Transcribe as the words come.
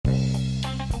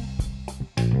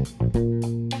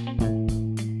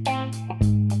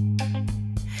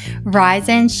Rise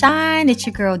and shine. It's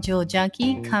your girl Jewel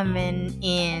Junkie coming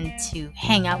in to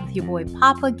hang out with your boy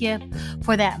Papa Gift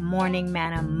for that morning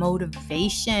manna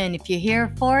motivation. If you're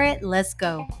here for it, let's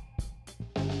go.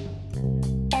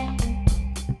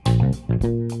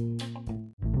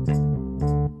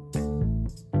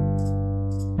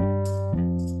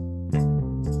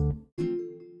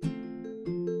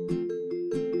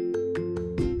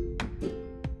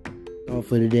 All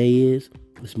for today is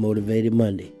it's Motivated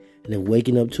Monday. And if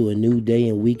waking up to a new day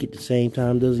and week at the same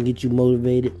time doesn't get you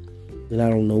motivated, then I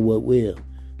don't know what will.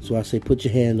 So I say put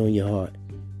your hand on your heart.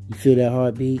 You feel that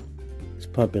heartbeat? It's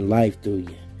pumping life through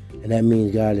you. And that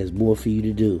means God has more for you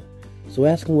to do. So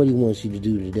ask Him what He wants you to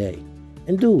do today.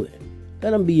 And do it.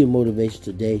 Let Him be your motivation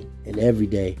today and every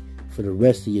day for the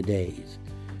rest of your days.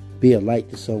 Be a light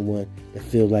to someone that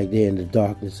feels like they're in the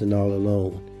darkness and all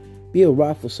alone. Be a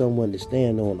rock for someone to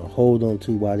stand on or hold on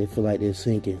to while they feel like they're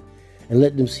sinking. And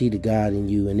let them see the God in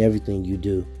you and everything you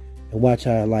do. And watch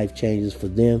how life changes for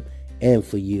them and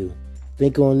for you.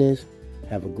 Think on this.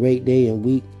 Have a great day and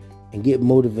week. And get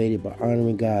motivated by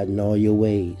honoring God in all your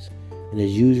ways. And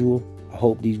as usual, I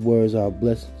hope these words are a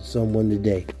blessing to someone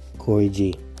today. Corey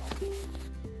G.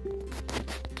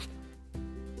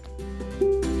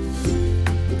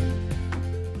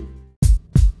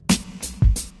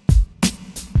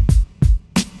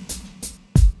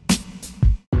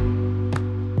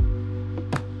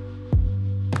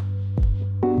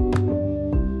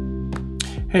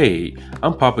 Hey,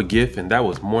 I'm Papa Gift, and that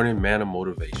was Morning Manna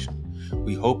Motivation.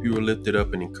 We hope you were lifted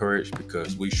up and encouraged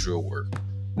because we sure were.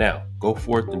 Now, go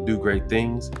forth and do great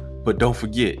things, but don't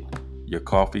forget your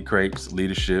coffee, crepes,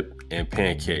 leadership, and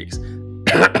pancakes.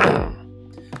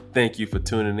 Thank you for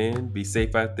tuning in. Be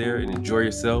safe out there and enjoy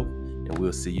yourself, and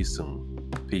we'll see you soon.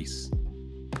 Peace.